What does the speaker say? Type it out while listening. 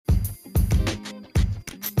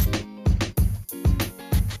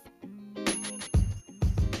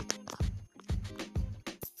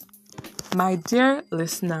My dear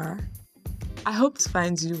listener, I hope it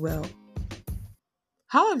finds you well.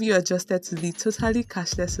 How have you adjusted to the totally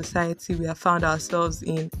cashless society we have found ourselves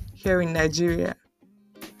in here in Nigeria?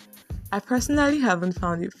 I personally haven't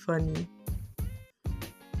found it funny.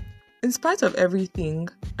 In spite of everything,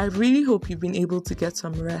 I really hope you've been able to get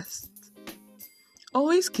some rest.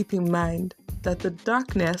 Always keep in mind that the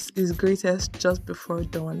darkness is greatest just before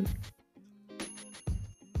dawn.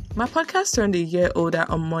 My podcast turned a year older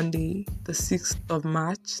on Monday, the 6th of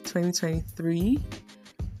March, 2023.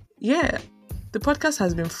 Yeah, the podcast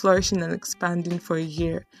has been flourishing and expanding for a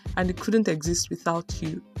year, and it couldn't exist without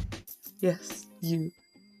you. Yes, you.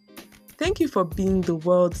 Thank you for being the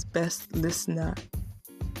world's best listener.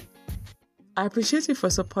 I appreciate you for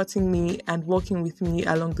supporting me and walking with me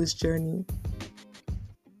along this journey.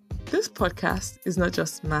 This podcast is not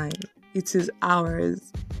just mine, it is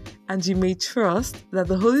ours. And you may trust that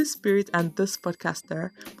the Holy Spirit and this podcaster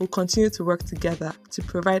will continue to work together to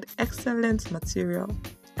provide excellent material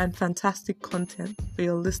and fantastic content for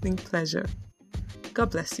your listening pleasure.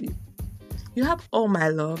 God bless you. You have all my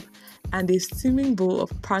love and a steaming bowl of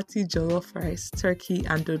party jollof rice, turkey,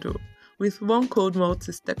 and dodo with one cold malt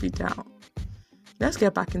to step it down. Let's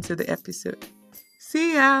get back into the episode.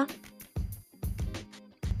 See ya!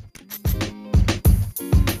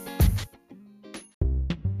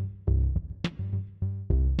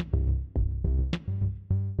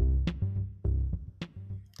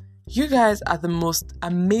 You guys are the most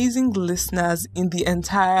amazing listeners in the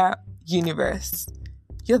entire universe.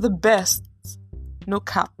 You're the best. No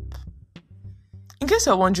cap. In case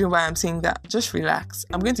you're wondering why I'm saying that, just relax.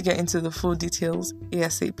 I'm going to get into the full details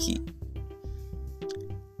ASAP.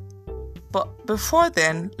 But before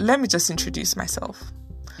then, let me just introduce myself.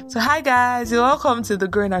 So hi guys, you're welcome to the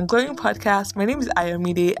Growing and Glowing podcast. My name is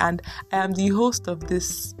Ayomide and I am the host of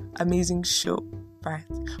this amazing show. Right,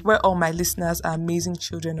 where all my listeners are amazing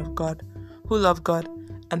children of God who love God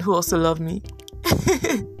and who also love me.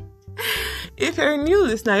 If you're a new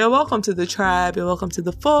listener, you're welcome to the tribe, you're welcome to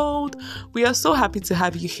the fold. We are so happy to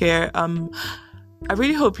have you here. I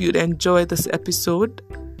really hope you'd enjoy this episode,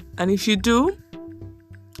 and if you do,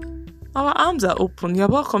 our arms are open. You're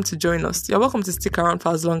welcome to join us. You're welcome to stick around for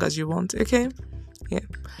as long as you want, okay? Yeah.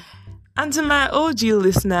 And to my OG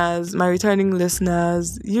listeners, my returning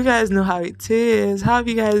listeners, you guys know how it is. How have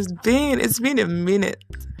you guys been? It's been a minute.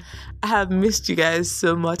 I have missed you guys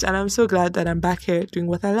so much, and I'm so glad that I'm back here doing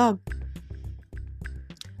what I love.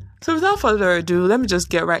 So without further ado, let me just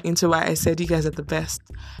get right into why I said you guys are the best.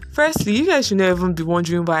 Firstly, you guys should never even be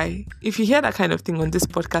wondering why. If you hear that kind of thing on this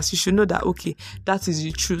podcast, you should know that, okay, that is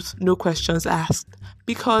the truth. No questions asked.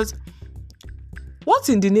 Because what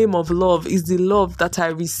in the name of love is the love that I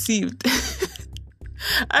received?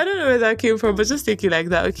 I don't know where that came from, but just take it like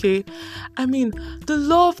that, okay? I mean, the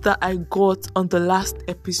love that I got on the last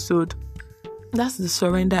episode, that's the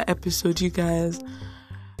surrender episode, you guys.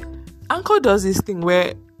 Anchor does this thing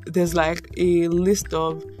where there's like a list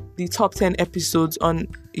of the top 10 episodes on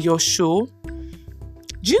your show.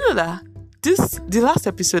 Do you know that the last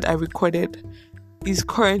episode I recorded is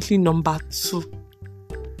currently number 2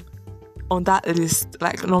 on that list?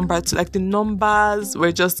 Like number 2, like the numbers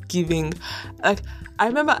were just giving. Like I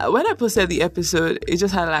remember when I posted the episode, it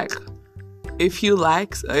just had like a few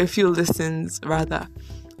likes, or a few listens rather.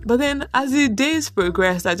 But then as the days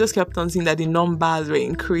progressed, I just kept on seeing that the numbers were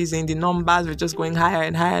increasing. The numbers were just going higher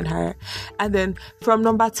and higher and higher. And then from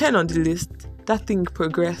number 10 on the list, that thing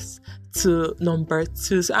progressed to number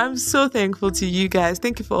 2. So I'm so thankful to you guys.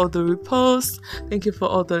 Thank you for all the reposts. Thank you for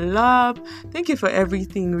all the love. Thank you for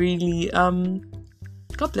everything, really.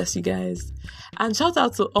 God bless you guys. And shout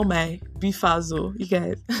out to all my beefers, you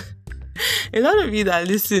guys. A lot of you that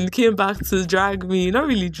listened came back to drag me. Not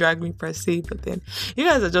really drag me per se, but then you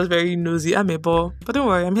guys are just very nosy. Amebo. But don't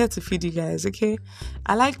worry, I'm here to feed you guys, okay?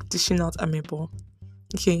 I like dishing out amebo.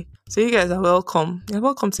 Okay, so you guys are welcome. You're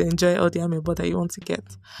welcome to enjoy all the amebo that you want to get.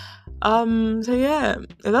 So yeah,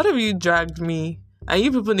 a lot of you dragged me, and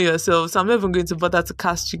you people know yourselves, so I'm not even going to bother to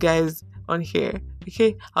cast you guys on here,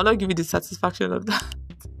 okay? I'll not give you the satisfaction of that.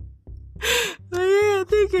 So yeah,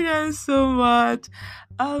 thank you guys so much.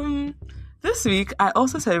 This week, I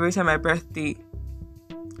also celebrated my birthday.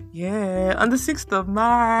 Yeah, on the 6th of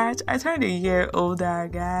March, I turned a year older,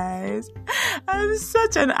 guys. I'm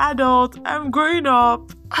such an adult. I'm growing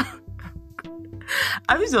up.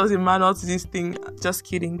 I wish there was a manual to this thing. Just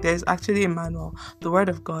kidding. There's actually a manual. The Word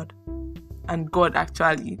of God. And God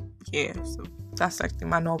actually. Yeah, so that's like the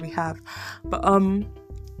manual we have. But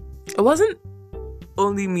it wasn't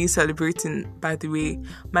only me celebrating, by the way.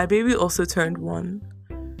 My baby also turned 1.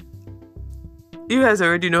 You guys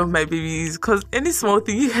already know my babies, because any small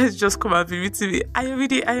thing, you guys just come and be to me.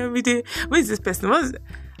 Ayomide. Who is this person?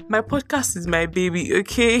 My podcast is my baby,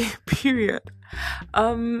 okay? Period.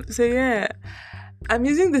 So yeah. I'm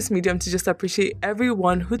using this medium to just appreciate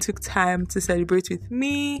everyone who took time to celebrate with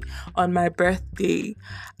me on my birthday.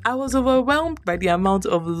 I was overwhelmed by the amount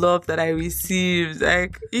of love that I received.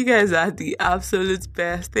 Like, you guys are the absolute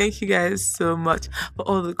best. Thank you guys so much for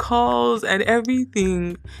all the calls and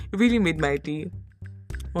everything. It really made my day.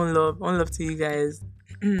 One love to you guys.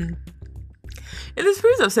 In the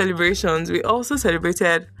spirit of celebrations, we also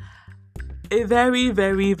celebrated a very,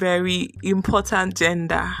 very, very important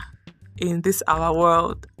gender in this our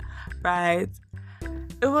world, right?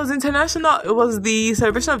 It was the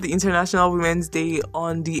celebration of the International Women's Day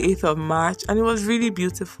on the 8th of March, and it was really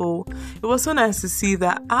beautiful. It was so nice to see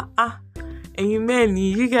that amen,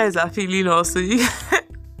 you guys are feeling also.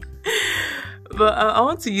 But I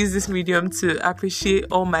want to use this medium to appreciate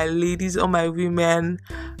all my ladies, all my women.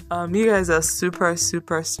 You guys are super,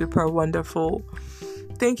 super, super wonderful.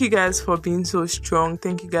 Thank you guys for being so strong.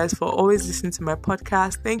 Thank you guys for always listening to my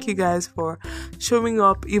podcast. Thank you guys for showing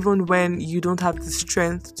up even when you don't have the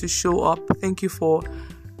strength to show up. Thank you for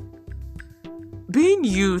being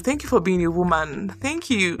you. Thank you for being a woman.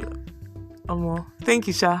 Thank you. Thank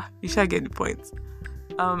you, Sha. You shall get the point.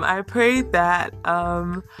 I pray that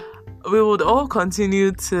we would all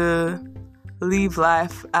continue to live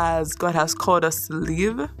life as God has called us to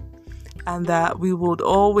live. And that we would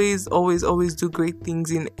always, always, always do great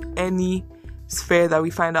things in any sphere that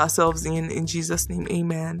we find ourselves in Jesus' name,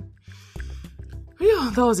 amen.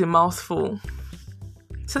 Whew, that was a mouthful.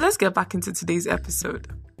 So let's get back into today's episode.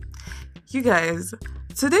 You guys,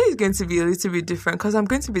 today is going to be a little bit different because I'm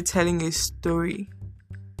going to be telling a story.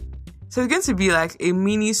 So it's going to be like a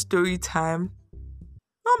mini story time.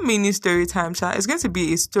 Not mini story time, chat. It's going to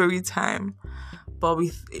be a story time, but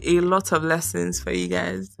with a lot of lessons for you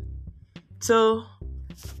guys. So,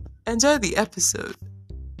 enjoy the episode.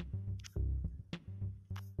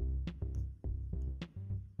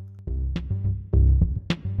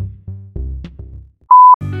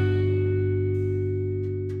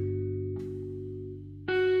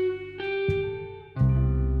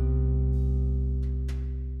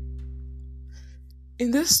 In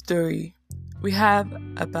this story, we have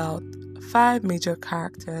about 5 major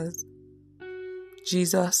characters: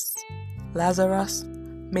 Jesus, Lazarus,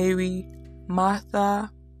 Mary,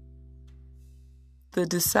 Martha, the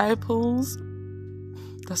disciples,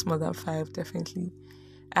 that's more than 5 definitely,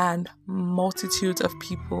 and multitudes of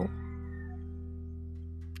people.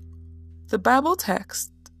 The Bible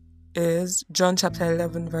text is John chapter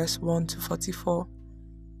 11 verse 1 to 44.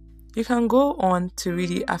 You can go on to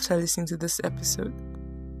read it after listening to this episode.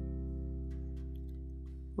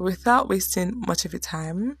 Without wasting much of your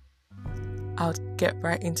time, I'll get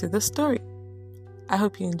right into the story. I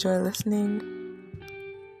hope you enjoy listening.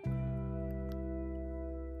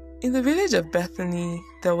 In the village of Bethany,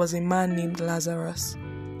 there was a man named Lazarus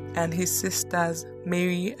and his sisters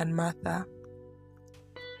Mary and Martha.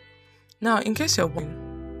 Now, in case you're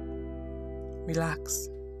wondering, relax.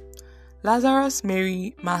 Lazarus,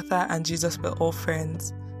 Mary, Martha, and Jesus were all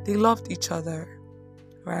friends. They loved each other,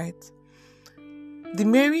 right? The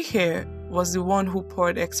Mary here was the one who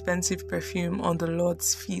poured expensive perfume on the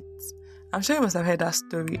Lord's feet. I'm sure you must have heard that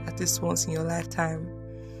story at least once in your lifetime.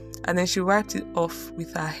 And then she wiped it off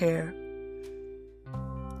with her hair.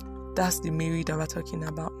 That's the Mary that we're talking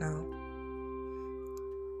about now.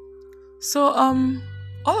 So,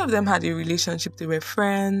 all of them had a relationship. They were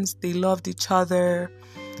friends. They loved each other.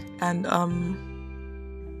 And,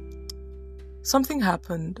 something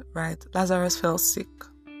happened, right? Lazarus fell sick.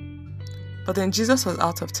 But then Jesus was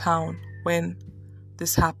out of town when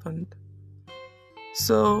this happened.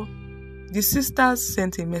 So, the sisters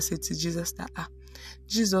sent a message to Jesus that,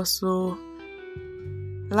 Jesus, so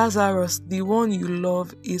Lazarus, the one you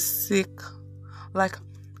love, is sick. Like,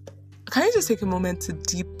 can you just take a moment to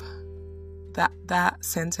deep that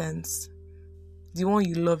sentence? The one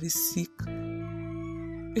you love is sick.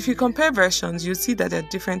 If you compare versions, you'll see that there are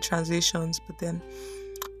different translations, but then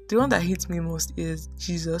the one that hits me most is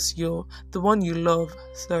Jesus, the one you love,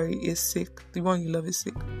 is sick. The one you love is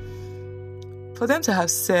sick. For them to have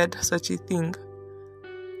said such a thing,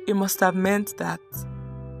 it must have meant that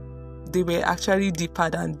they were actually deeper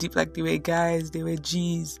than deep, like they were guys, they were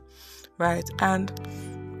G's, right? And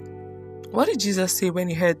what did Jesus say when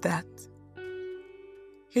he heard that?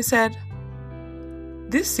 He said,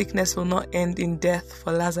 "This sickness will not end in death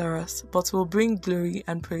for Lazarus, but will bring glory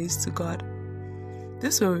and praise to God.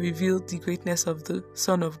 This will reveal the greatness of the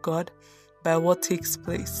Son of God by what takes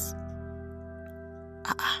place."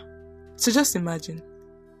 So just imagine,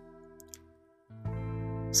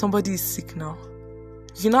 somebody is sick now.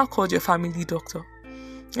 You now called your family doctor.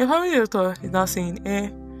 Your family doctor is now saying,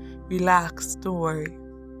 relax, don't worry.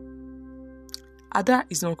 Ada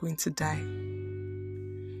is not going to die.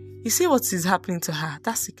 You see what is happening to her?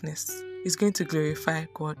 That sickness is going to glorify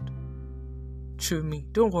God through me.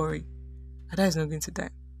 Don't worry. Ada is not going to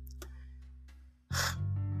die.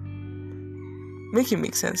 Make it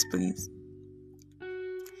make sense, please.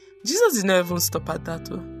 Jesus did not even stop at that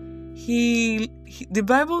though. The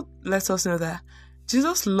Bible lets us know that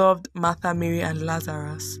Jesus loved Martha, Mary, and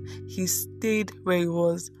Lazarus. He stayed where he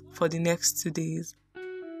was for the next 2 days.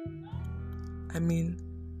 I mean,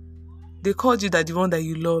 they called you that the one that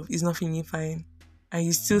you love is not feeling fine, and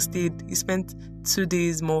you still stayed. You spent 2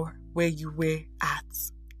 days more where you were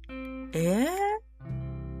at.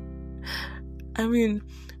 I mean,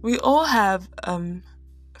 we all have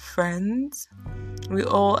friends. We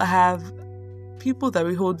all have people that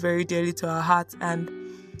we hold very dearly to our hearts, and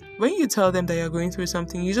when you tell them that you're going through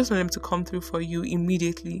something, you just want them to come through for you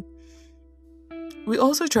immediately. We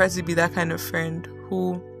also try to be that kind of friend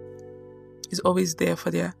who is always there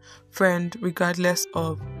for their friend regardless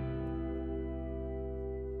of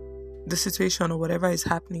the situation or whatever is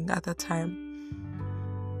happening at that time.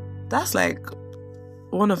 That's like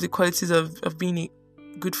one of the qualities of being a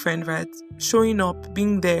good friend, right? Showing up,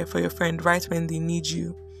 being there for your friend right when they need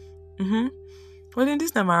you. Well, in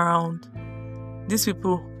this time around, these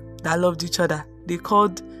people that loved each other, they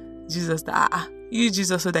called Jesus you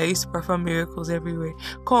Jesus, so that he used to perform miracles everywhere.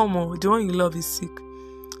 Come on, the one you love is sick.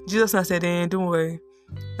 Jesus now said, don't worry,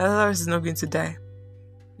 Lazarus is not going to die.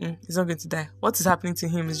 He's not going to die. What is happening to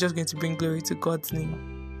him is just going to bring glory to God's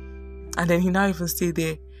name. And then he now even stayed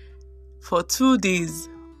there for 2 days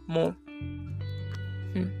more.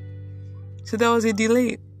 So there was a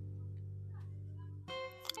delay.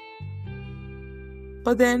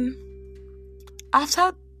 But then,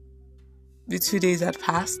 after the 2 days had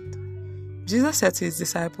passed, Jesus said to his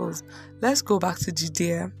disciples, let's go back to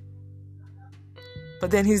Judea. But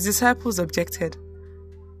then his disciples objected.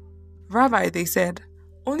 Rabbi, they said,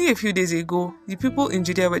 only a few days ago, the people in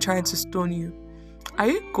Judea were trying to stone you. Are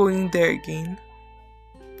you going there again?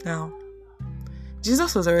 Now,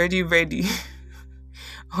 Jesus was already ready.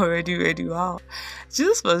 Wow.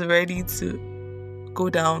 Jesus was ready to go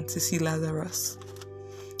down to see Lazarus.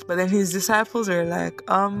 But then his disciples were like,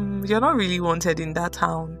 you're not really wanted in that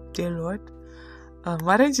town, dear Lord.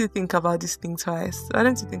 Why don't you think about this thing twice? Why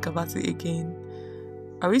don't you think about it again?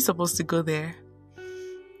 Are we supposed to go there?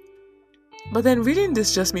 But then reading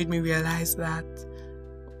this just made me realize that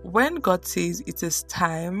when God says it is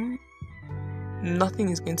time, nothing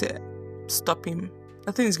is going to stop him.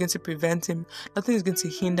 Nothing is going to prevent him. Nothing is going to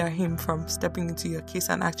hinder him from stepping into your case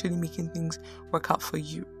and actually making things work out for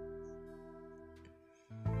you.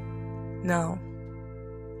 Now,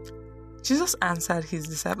 Jesus answered his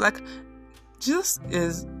disciples. Like, Jesus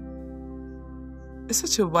is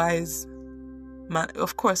such a wise man.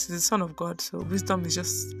 Of course, he's the Son of God, so wisdom is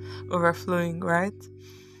just overflowing, right?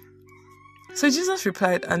 So Jesus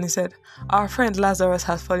replied and he said, our friend Lazarus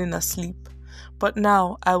has fallen asleep, but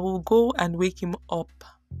now I will go and wake him up.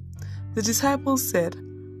 The disciples said,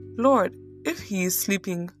 Lord, if he is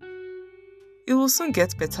sleeping, it will soon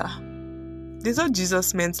get better. They thought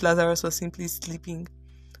Jesus meant Lazarus was simply sleeping,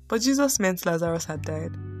 but Jesus meant Lazarus had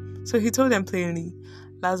died. So he told them plainly,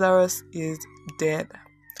 Lazarus is dead.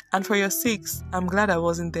 And for your sakes, I'm glad I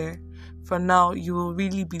wasn't there, for now you will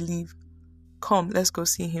really believe. Come, let's go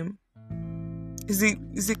see him. Is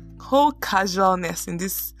the whole casualness in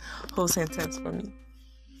this whole sentence for me.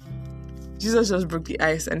 Jesus just broke the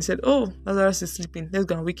ice and said, oh, Lazarus is sleeping. Let's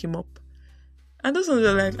go and wake him up. And those ones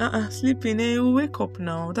are like, sleeping, he'll wake up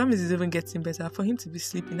now. That means he's even getting better. For him to be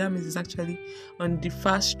sleeping, that means he's actually on the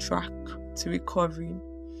fast track to recovery.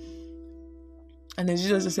 And then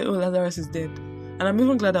Jesus just said, oh, Lazarus is dead. And I'm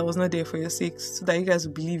even glad I was not there for your sakes, so that you guys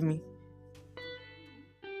would believe me.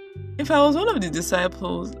 If I was one of the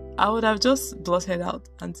disciples, I would have just blotted out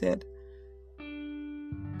and said,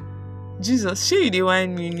 Jesus, sure you dey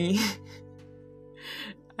whine me?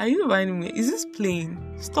 Are you whining me? Is this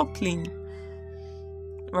playing? Stop playing.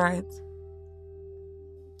 Right?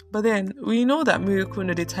 But then, we know that miracle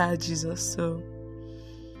no dey tire Jesus, so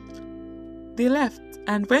they left.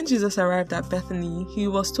 And when Jesus arrived at Bethany, he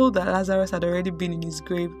was told that Lazarus had already been in his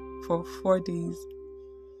grave for 4 days.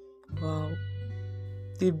 Wow.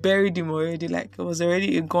 They buried him already, like it was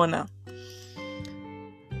already a goner.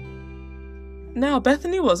 Now,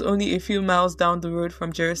 Bethany was only a few miles down the road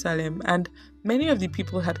from Jerusalem, and many of the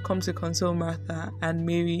people had come to console Martha and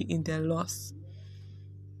Mary in their loss.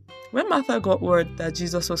 When Martha got word that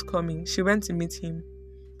Jesus was coming, she went to meet him,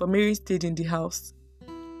 but Mary stayed in the house.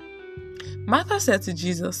 Martha said to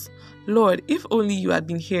Jesus, "Lord, if only you had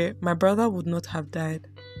been here, my brother would not have died.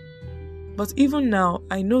 But even now,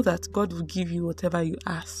 I know that God will give you whatever you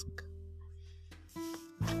ask."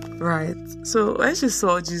 Right. So when she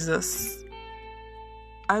saw Jesus,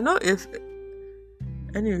 anyways,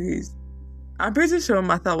 I'm pretty sure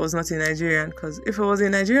Martha was not a Nigerian, because if it was a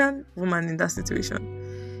Nigerian woman in that situation,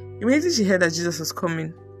 immediately she heard that Jesus was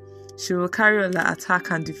coming, she will carry on the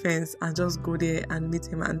attack and defense and just go there and meet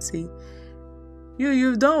him and say,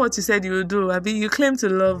 You've done what you said you would do. Abi, you claim to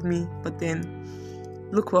love me, but then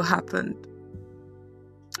look what happened.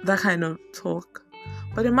 That kind of talk.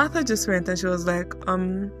 But then Martha just went and she was like,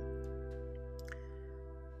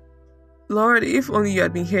 Lord, if only you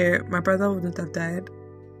had been here, my brother wouldn't have died.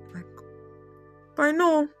 Like, but I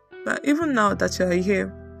know that even now that you are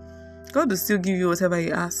here, God will still give you whatever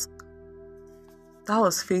you ask. That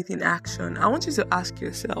was faith in action. I want you to ask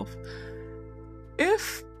yourself,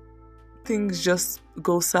 if things just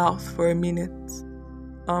go south for a minute,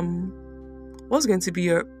 what's going to be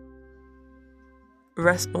your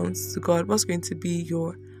response to God? What's going to be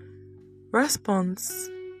your response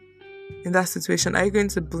in that situation? Are you going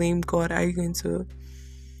to blame God? Are you going to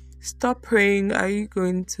stop praying? Are you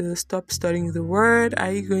going to stop studying the word?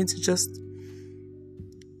 Are you going to just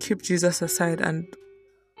keep Jesus aside and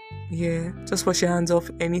just wash your hands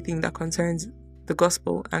off anything that concerns the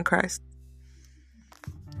gospel and Christ?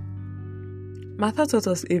 Martha taught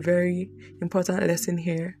us a very important lesson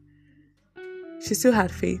here. She still had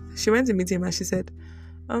faith. She went to meet him and she said,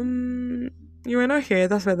 you were not here,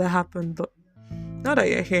 that's why that happened, but now that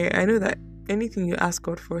you're here, I know that anything you ask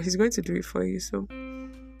God for, He's going to do it for you, so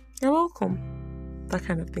you're welcome. That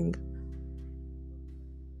kind of thing.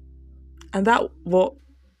 And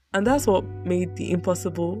that's what made the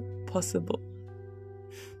impossible possible.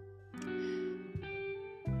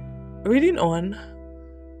 Reading on,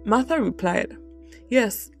 Martha replied,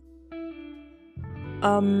 yes,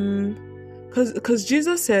 because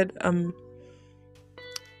Jesus said,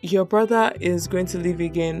 your brother is going to live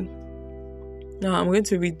again. Now I'm going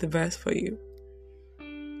to read the verse for you.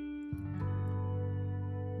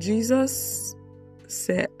 Jesus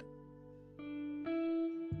said,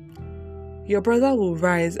 your brother will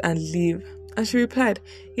rise and live. And she replied,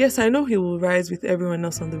 yes, I know he will rise with everyone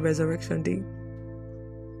else on the resurrection day.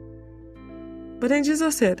 But then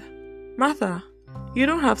Jesus said, Martha, you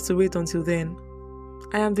don't have to wait until then.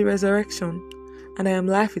 I am the resurrection, and I am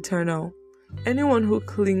life eternal. Anyone who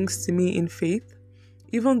clings to me in faith,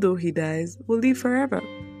 even though he dies, will live forever.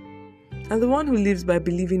 And the one who lives by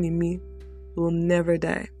believing in me will never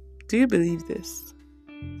die. Do you believe this?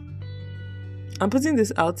 I'm putting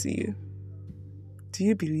this out to you. Do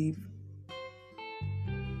you believe?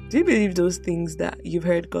 Do you believe those things that you've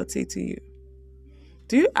heard God say to you?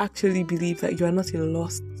 Do you actually believe that you are not a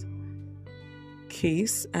lost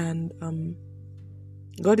case and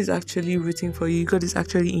God is actually rooting for you? God is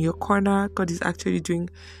actually in your corner. God is actually doing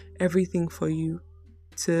everything for you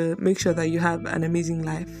to make sure that you have an amazing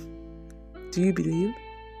life. Do you believe?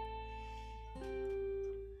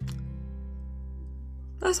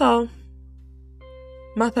 That's all.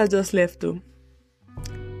 Martha just left though.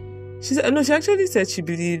 She actually said she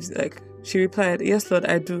believes, she replied, yes, Lord,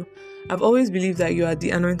 I do. I've always believed that you are the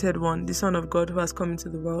anointed one, the Son of God who has come into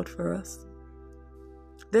the world for us.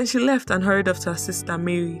 Then she left and hurried off to her sister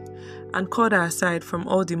Mary and called her aside from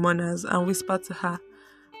all the mourners and whispered to her,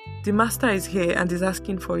 the Master is here and is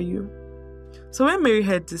asking for you. So when Mary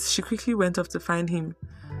heard this, she quickly went off to find him,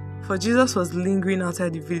 for Jesus was lingering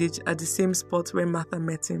outside the village at the same spot where Martha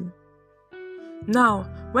met him. Now,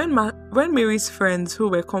 when Mary's friends who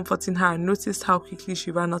were comforting her noticed how quickly she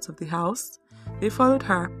ran out of the house, they followed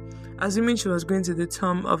her, assuming she was going to the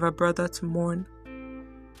tomb of her brother to mourn.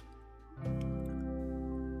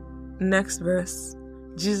 Next verse.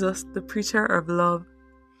 Jesus, the preacher of love.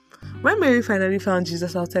 When Mary finally found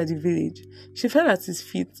Jesus outside the village, she fell at his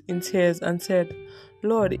feet in tears and said,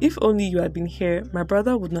 Lord, if only you had been here, my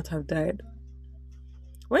brother would not have died.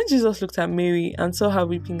 When Jesus looked at Mary and saw her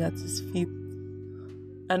weeping at his feet,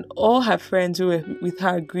 and all her friends who were with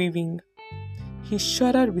her grieving, he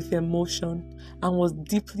shuddered with emotion and was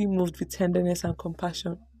deeply moved with tenderness and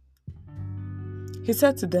compassion. He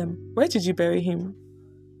said to them, where did you bury him?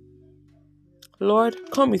 Lord,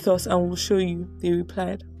 come with us and we'll show you, they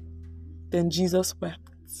replied. Then Jesus wept.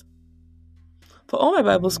 For all my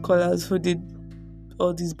Bible scholars who did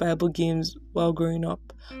all these Bible games while growing up,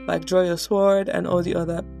 like Draw Your Sword and all the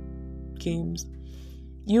other games,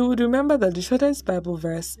 you would remember that the shortest Bible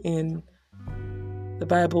verse in the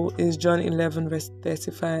Bible is John 11 verse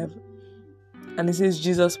 35. And it says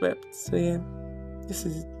Jesus wept. So yeah, this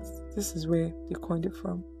is where they coined it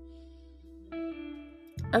from.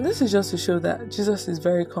 And this is just to show that Jesus is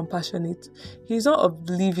very compassionate. He's not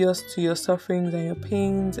oblivious to your sufferings and your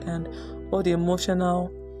pains and all the emotional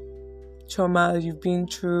trauma you've been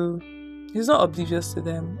through. He's not oblivious to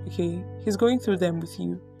them, okay? He's going through them with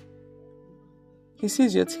you. He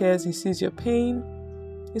sees your tears, he sees your pain,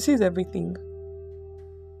 he sees everything.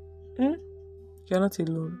 You're not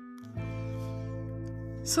alone.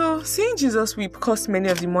 So, seeing Jesus weep caused many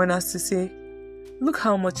of the mourners to say, "Look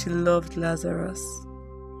how much he loved Lazarus."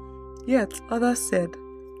 Yet others said,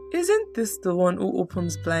 "Isn't this the one who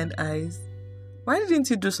opens blind eyes? Why didn't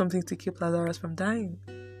he do something to keep Lazarus from dying?"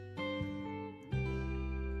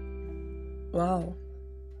 Wow,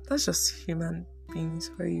 that's just human beings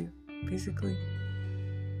for you, basically.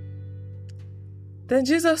 Then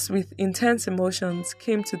Jesus, with intense emotions,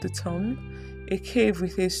 came to the tomb, a cave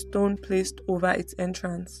with a stone placed over its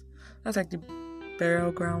entrance. That's like the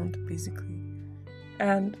burial ground, basically.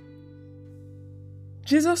 And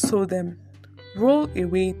Jesus saw them, "Roll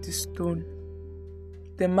away the stone."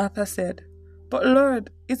 Then Martha said, "But Lord,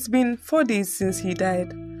 it's been 4 days since he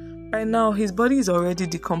died. By now, his body is already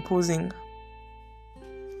decomposing."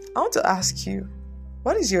 I want to ask you,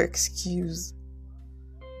 what is your excuse?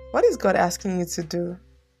 What is God asking you to do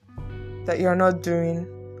that you're not doing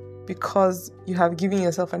because you have given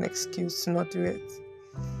yourself an excuse to not do it?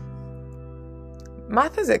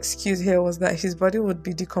 Martha's excuse here was that his body would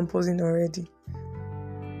be decomposing already.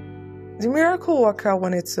 The miracle worker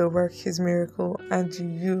wanted to work his miracle, and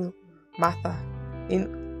you, Martha,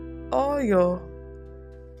 in all your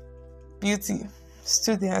beauty,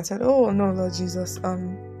 stood there and said, "Oh no, Lord Jesus,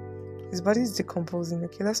 his body is decomposing.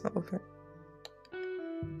 Okay, let's not open."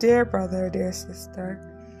 Dear brother, dear sister,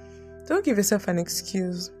 don't give yourself an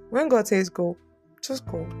excuse. When God says go, just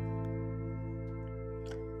go.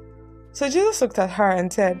 So Jesus looked at her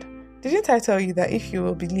and said, "Didn't I tell you that if you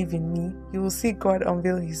will believe in me, you will see God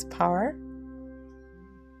unveil his power?"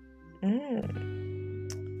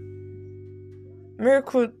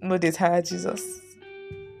 Miracle no dey tire Jesus.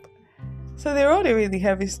 So they rolled away the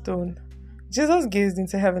heavy stone. Jesus gazed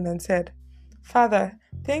into heaven and said, "Father,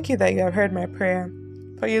 thank you that you have heard my prayer,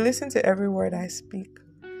 for you listen to every word I speak.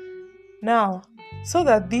 Now, so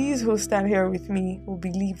that these who stand here with me will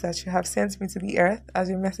believe that you have sent me to the earth as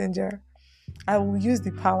your messenger, I will use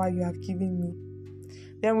the power you have given me."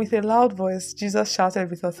 Then with a loud voice, Jesus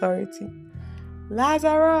shouted with authority,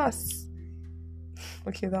 "Lazarus!"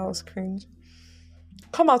 Okay, that was cringe.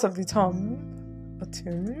 "Come out of the tomb." A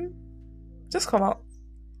tomb? Just come out.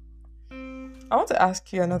 I want to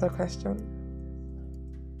ask you another question.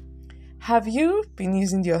 Have you been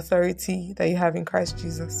using the authority that you have in Christ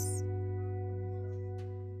Jesus?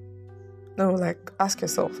 No, like, ask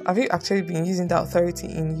yourself, have you actually been using that authority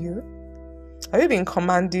in you? Have you been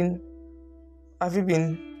commanding? Have you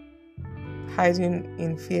been hiding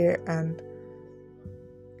in fear and,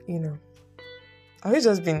 have you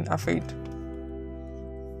just been afraid?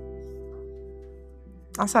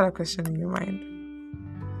 Answer that question in your mind.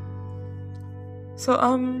 So,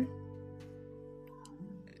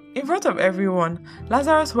 in front of everyone,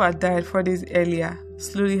 Lazarus, who had died 4 days earlier,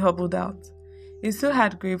 slowly hobbled out. He still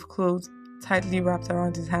had grave clothes tightly wrapped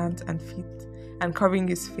around his hands and feet and covering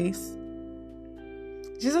his face.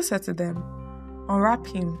 Jesus said to them, "Unwrap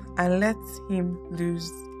him and let him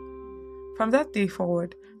loose." From that day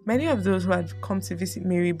forward, many of those who had come to visit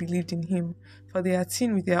Mary believed in him, for they had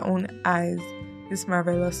seen with their own eyes this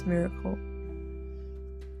marvelous miracle.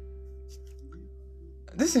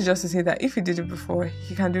 This is just to say that if he did it before,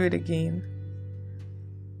 he can do it again.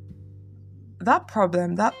 That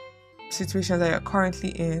problem, that situation that you're currently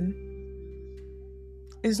in,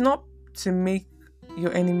 is not to make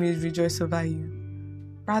your enemies rejoice over you.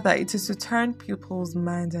 Rather, it is to turn people's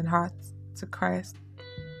minds and hearts to Christ.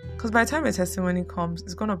 Because by the time your testimony comes,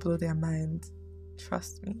 it's going to blow their minds.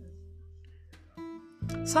 Trust me.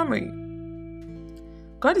 Summary.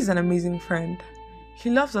 God is an amazing friend. He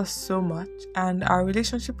loves us so much, and our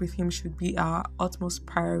relationship with him should be our utmost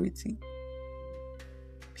priority.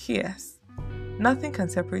 P.S. Nothing can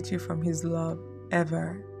separate you from his love,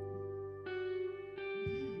 ever.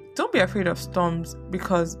 Don't be afraid of storms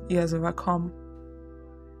because he has overcome.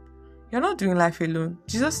 You're not doing life alone.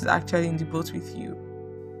 Jesus is actually in the boat with you.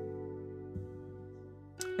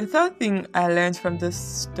 The third thing I learned from this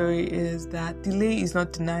story is that delay is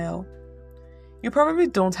not denial. You probably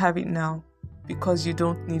don't have it now because you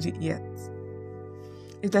don't need it yet.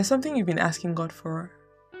 If there's something you've been asking God for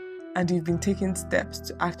and you've been taking steps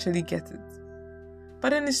to actually get it, but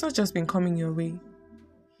then it's not just been coming your way,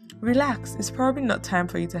 relax. It's probably not time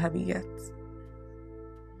for you to have it yet.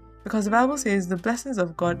 Because the Bible says the blessings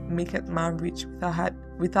of God maketh man rich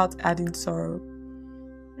without adding sorrow.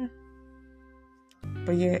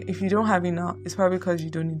 But yeah, if you don't have it now, it's probably because you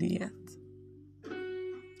don't need it yet.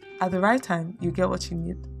 At the right time, you get what you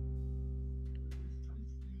need.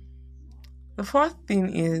 The fourth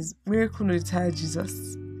thing is miracle no dey tire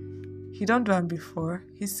Jesus. He don't do them before,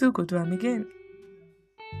 he still go do them again.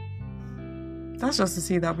 That's just to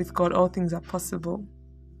say that with God, all things are possible.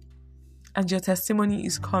 And your testimony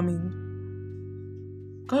is coming.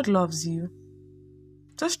 God loves you.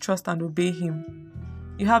 Just trust and obey him.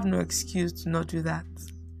 You have no excuse to not do that.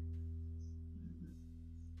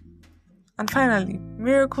 And finally,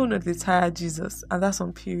 miracle no dey tire Jesus, and that's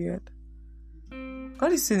on period.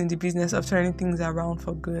 God is still in the business of turning things around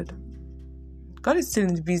for good. God is still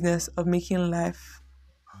in the business of making life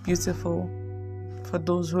beautiful for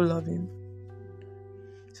those who love him.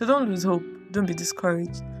 So don't lose hope. Don't be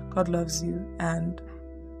discouraged. God loves you and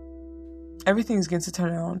everything is going to turn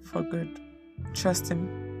around for good. Trust him.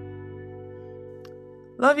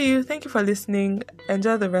 Love you. Thank you for listening.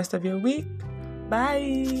 Enjoy the rest of your week.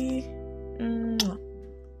 Bye.